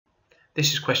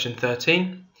This is question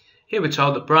 13. Here we're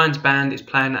told that Brian's band is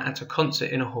playing at a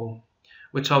concert in a hall.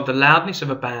 We're told the loudness of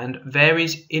a band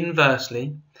varies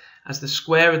inversely as the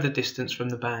square of the distance from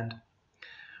the band.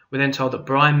 We're then told that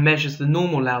Brian measures the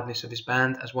normal loudness of his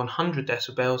band as 100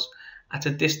 decibels at a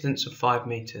distance of 5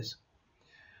 meters.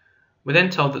 We're then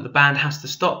told that the band has to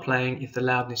stop playing if the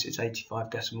loudness is 85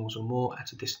 decibels or more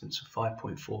at a distance of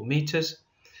 5.4 meters.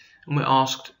 And we're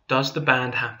asked, does the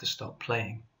band have to stop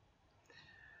playing?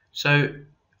 So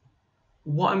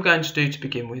what I'm going to do to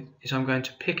begin with is I'm going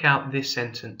to pick out this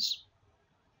sentence.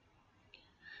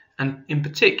 And in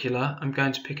particular, I'm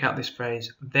going to pick out this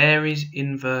phrase, varies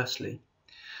inversely.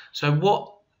 So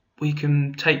what we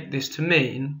can take this to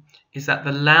mean is that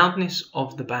the loudness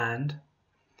of the band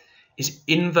is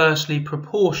inversely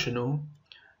proportional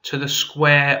to the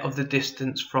square of the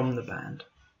distance from the band.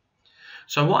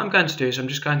 So what I'm going to do is I'm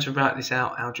just going to write this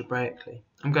out algebraically.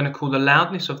 I'm going to call the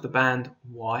loudness of the band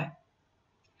y,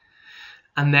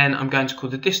 and then I'm going to call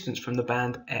the distance from the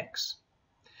band x.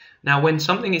 Now when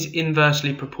something is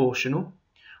inversely proportional,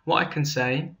 what I can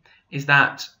say is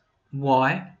that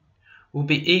y will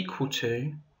be equal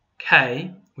to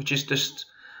k, which is just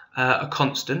a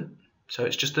constant, so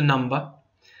it's just a number,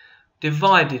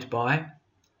 divided by,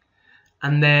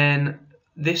 and then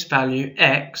this value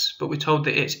x, but we're told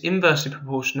that it's inversely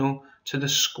proportional to the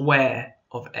square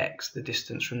of x, the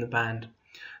distance from the band.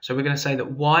 So we're going to say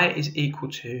that y is equal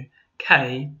to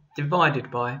k divided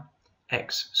by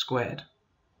x squared.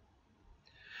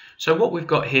 So what we've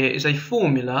got here is a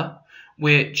formula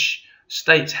which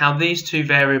states how these two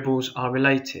variables are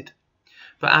related.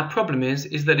 But our problem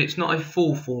is that it's not a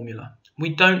full formula. We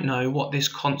don't know what this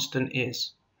constant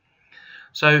is.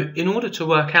 So in order to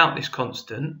work out this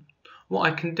constant, what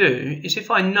I can do is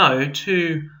if I know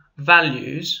two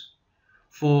values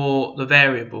for the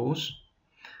variables,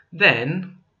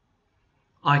 then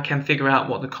I can figure out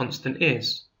what the constant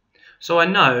is. So I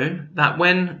know that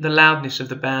when the loudness of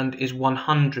the band is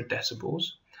 100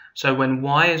 decibels, so when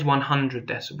y is 100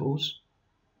 decibels,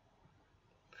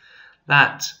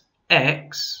 that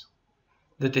x,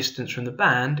 the distance from the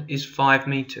band, is 5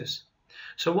 meters.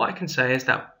 So what I can say is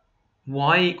that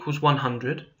y equals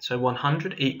 100, so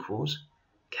 100 equals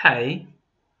k,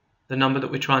 the number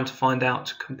that we're trying to find out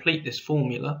to complete this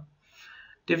formula,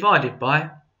 divided by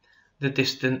the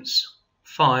distance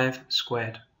 5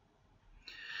 squared.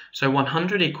 So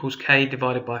 100 equals k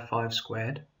divided by 5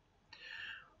 squared.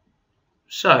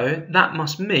 So that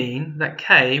must mean that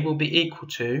k will be equal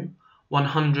to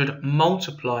 100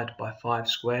 multiplied by 5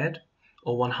 squared,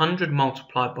 or 100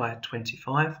 multiplied by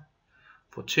 25,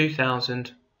 for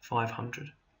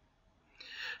 2,500.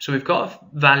 So we've got a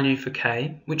value for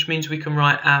k, which means we can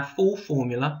write our full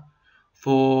formula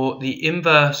for the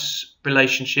inverse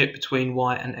relationship between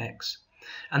y and x.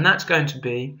 And that's going to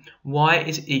be y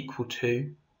is equal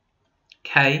to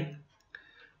k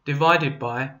divided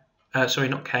by, sorry,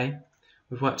 not k,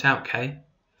 we've worked out k.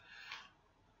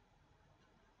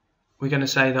 We're going to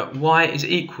say that y is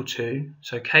equal to,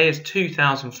 so k is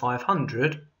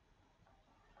 2,500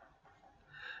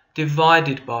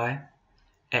 divided by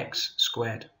x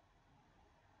squared.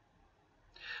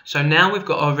 So now we've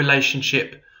got a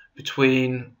relationship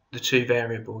between the two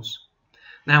variables.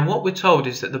 Now what we're told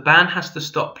is that the band has to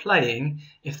stop playing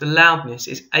if the loudness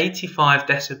is 85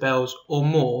 decibels or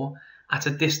more at a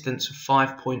distance of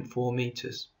 5.4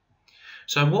 meters.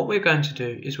 So what we're going to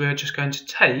do is we're just going to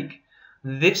take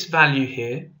this value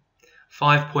here,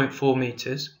 5.4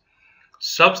 meters,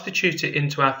 substitute it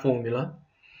into our formula,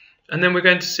 and then we're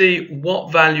going to see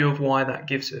what value of y that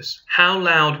gives us. How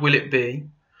loud will it be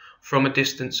from a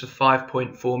distance of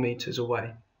 5.4 meters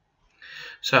away?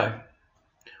 So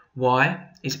y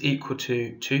is equal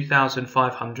to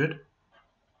 2,500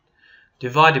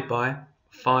 divided by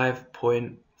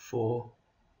 5.4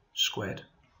 squared.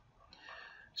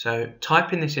 So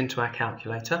typing this into our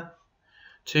calculator,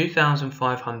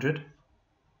 2,500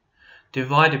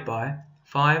 divided by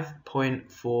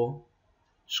 5.4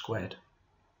 squared.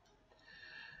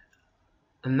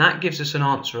 And that gives us an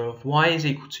answer of y is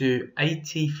equal to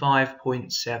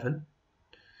 85.7.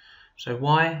 So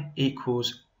y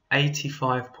equals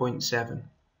 85.7.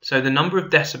 So the number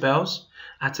of decibels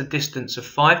at a distance of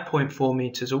 5.4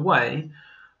 meters away,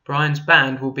 Brian's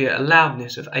band will be at a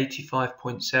loudness of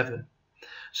 85.7.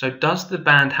 So does the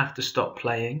band have to stop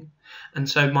playing? And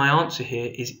so my answer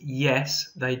here is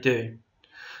yes, they do.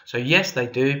 So yes, they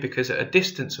do, because at a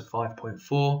distance of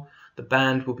 5.4, the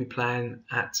band will be playing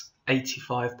at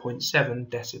 85.7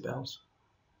 decibels.